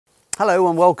Hello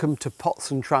and welcome to Pots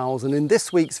and Trowels, and in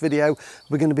this week's video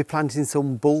we're going to be planting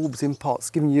some bulbs in pots,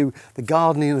 giving you the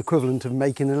gardening equivalent of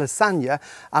making a lasagna,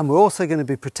 and we're also going to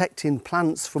be protecting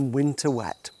plants from winter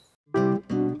wet.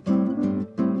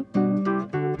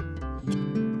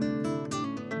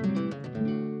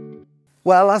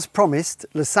 Well, as promised,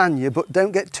 lasagna, but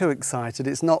don't get too excited.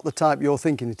 It's not the type you're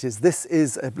thinking it is. This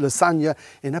is a lasagna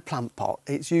in a plant pot.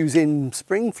 It's using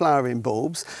spring flowering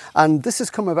bulbs, and this has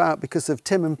come about because of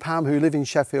Tim and Pam, who live in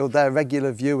Sheffield. They're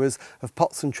regular viewers of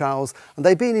Pots and Trowels, and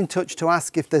they've been in touch to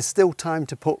ask if there's still time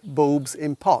to put bulbs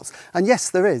in pots. And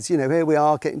yes, there is. You know, here we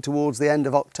are getting towards the end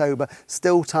of October,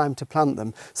 still time to plant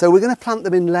them. So we're going to plant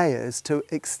them in layers to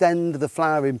extend the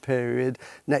flowering period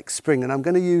next spring, and I'm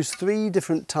going to use 3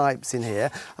 different types in here.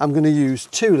 I'm going to use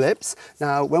tulips.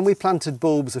 Now, when we planted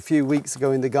bulbs a few weeks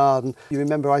ago in the garden, you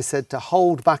remember I said to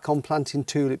hold back on planting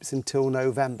tulips until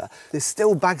November. There's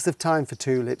still bags of time for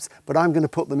tulips, but I'm going to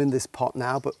put them in this pot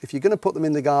now. But if you're going to put them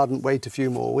in the garden, wait a few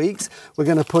more weeks. We're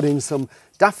going to put in some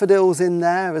daffodils in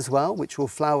there as well, which will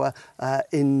flower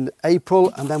in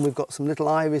April. And then we've got some little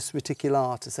iris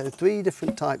reticulata. So 3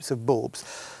 different types of bulbs.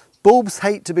 Bulbs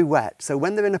hate to be wet, so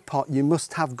when they're in a pot you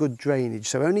must have good drainage,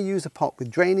 so only use a pot with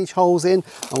drainage holes in,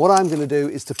 and what I'm going to do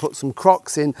is to put some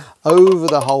crocks in over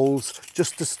the holes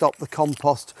just to stop the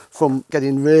compost from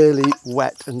getting really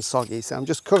wet and soggy. So I'm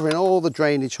just covering all the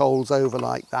drainage holes over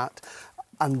like that,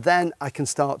 and then I can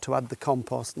start to add the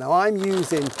compost. Now I'm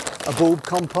using a bulb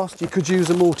compost. You could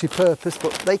use a multi-purpose,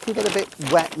 but they can get a bit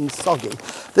wet and soggy.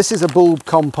 This is a bulb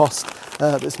compost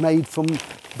that's made from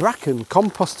bracken,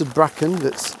 composted bracken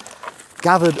that's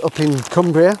gathered up in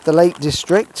Cumbria, the Lake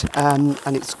District, and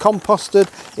it's composted.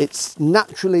 It's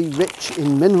naturally rich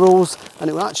in minerals, and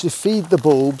it will actually feed the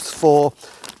bulbs for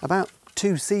about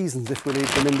 2 seasons if we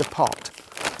leave them in the pot.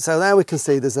 So there we can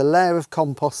see there's a layer of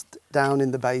compost down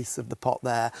in the base of the pot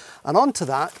there, and onto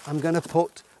that I'm going to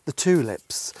put the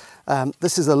tulips.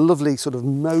 This is a lovely sort of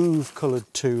mauve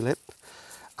coloured tulip,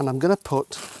 and I'm going to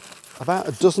put about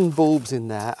a dozen bulbs in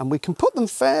there, and we can put them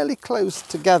fairly close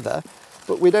together,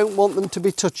 but we don't want them to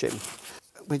be touching.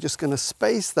 We're just going to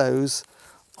space those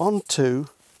onto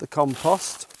the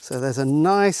compost. So there's a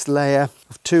nice layer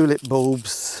of tulip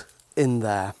bulbs in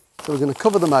there. So we're going to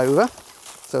cover them over.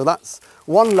 So that's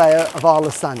 1 layer of our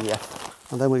lasagna.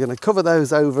 And then we're going to cover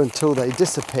those over until they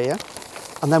disappear.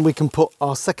 And then we can put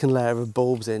our second layer of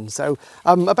bulbs in. So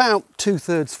I'm about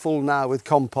 2/3 full now with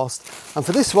compost. And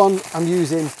for this one, I'm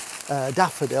using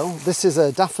daffodil. This is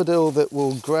a daffodil that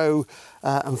will grow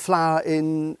and flower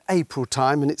in April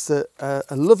time, and it's a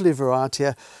lovely variety,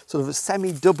 a sort of a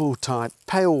semi-double type,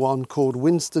 pale one called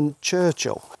Winston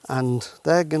Churchill. And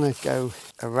they're going to go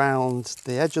around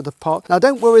the edge of the pot. Now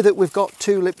don't worry that we've got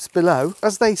tulips below.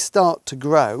 As they start to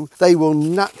grow, they will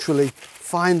naturally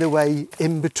find their way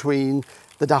in between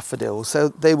the daffodils, so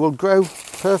they will grow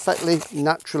perfectly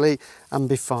naturally and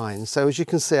be fine. So as you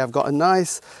can see, I've got a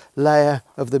nice layer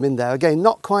of them in there. Again,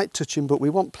 not quite touching, but we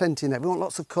want plenty in there. We want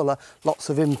lots of colour, lots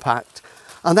of impact.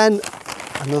 And then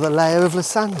another layer of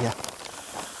lasagna.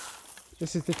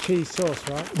 This is the cheese sauce,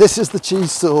 right? This is the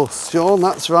cheese sauce, Sean,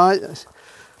 that's right.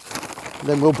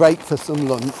 Then we'll break for some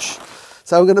lunch.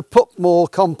 So I'm going to put more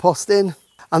compost in.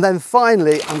 And then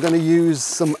finally, I'm going to use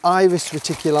some iris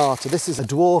reticulata. This is a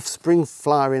dwarf spring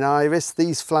flowering iris.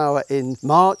 These flower in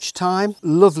March time.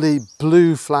 Lovely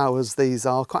blue flowers these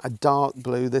are, quite a dark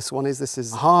blue this one is. This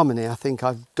is Harmony I think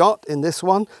I've got in this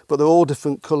one, but they're all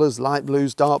different colours, light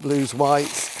blues, dark blues,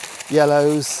 whites,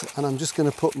 yellows. And I'm just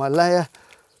going to put my layer,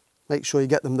 make sure you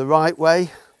get them the right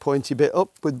way, pointy bit up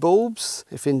with bulbs.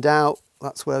 If in doubt,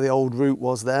 that's where the old root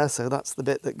was there, so that's the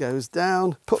bit that goes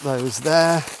down. Put those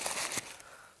there.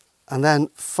 And then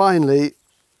finally,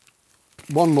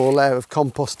 1 more layer of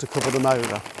compost to cover them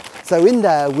over. So in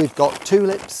there we've got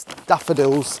tulips,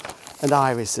 daffodils and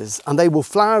irises, and they will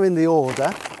flower in the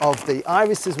order of the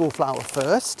irises will flower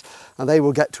first, and they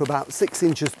will get to about 6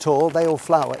 inches tall. They will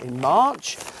flower in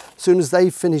March. As soon as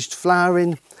they've finished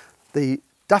flowering, the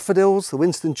daffodils, the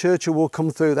Winston Churchill, will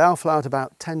come through. They'll flower at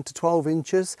about 10 to 12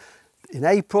 inches. In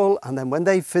April, and then when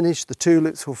they've finished, the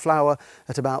tulips will flower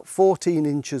at about 14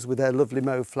 inches with their lovely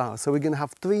mauve flowers. So we're going to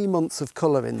have 3 months of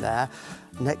colour in there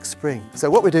next spring. So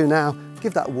what we do now,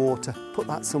 give that water, put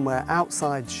that somewhere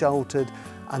outside sheltered,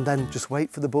 and then just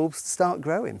wait for the bulbs to start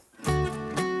growing.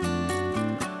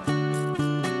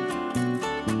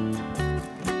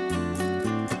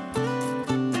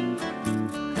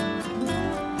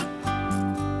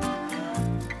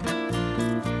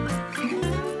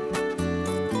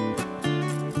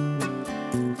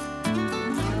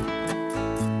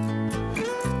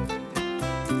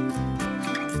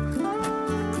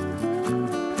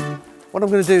 What I'm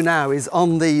going to do now is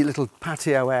on the little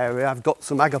patio area, I've got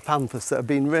some agapanthus that have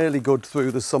been really good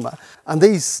through the summer. And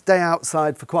these stay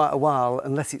outside for quite a while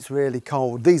unless it's really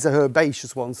cold. These are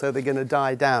herbaceous ones, so they're going to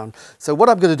die down. So what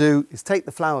I'm going to do is take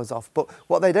the flowers off, but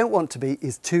what they don't want to be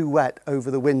is too wet over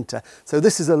the winter. So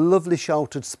this is a lovely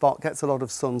sheltered spot, gets a lot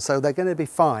of sun, so they're going to be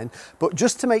fine. But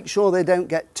just to make sure they don't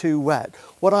get too wet,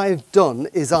 what I've done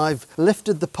is I've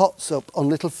lifted the pots up on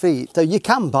little feet. So you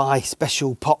can buy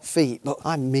special pot feet, but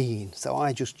I'm mean. So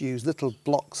I just use little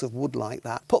blocks of wood like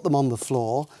that, put them on the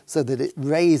floor so that it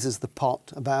raises the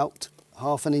pot about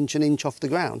half an inch off the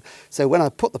ground. So when I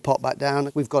put the pot back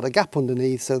down, we've got a gap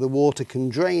underneath so the water can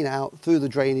drain out through the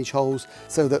drainage holes,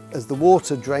 so that as the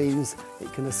water drains,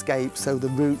 it can escape, so the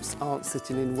roots aren't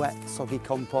sitting in wet, soggy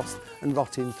compost and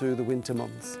rotting through the winter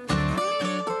months.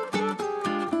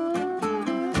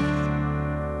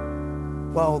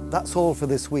 Well, that's all for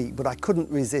this week, but I couldn't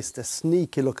resist a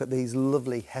sneaky look at these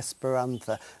lovely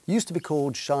Hesperantha. Used to be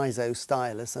called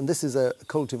Schizostylus, and this is a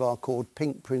cultivar called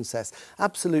Pink Princess.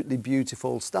 Absolutely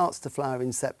beautiful, starts to flower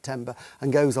in September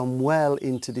and goes on well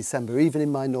into December, even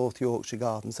in my North Yorkshire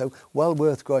garden. So well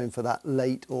worth growing for that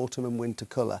late autumn and winter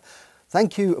colour.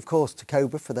 Thank you, of course, to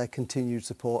Cobra for their continued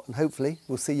support, and hopefully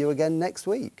we'll see you again next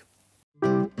week.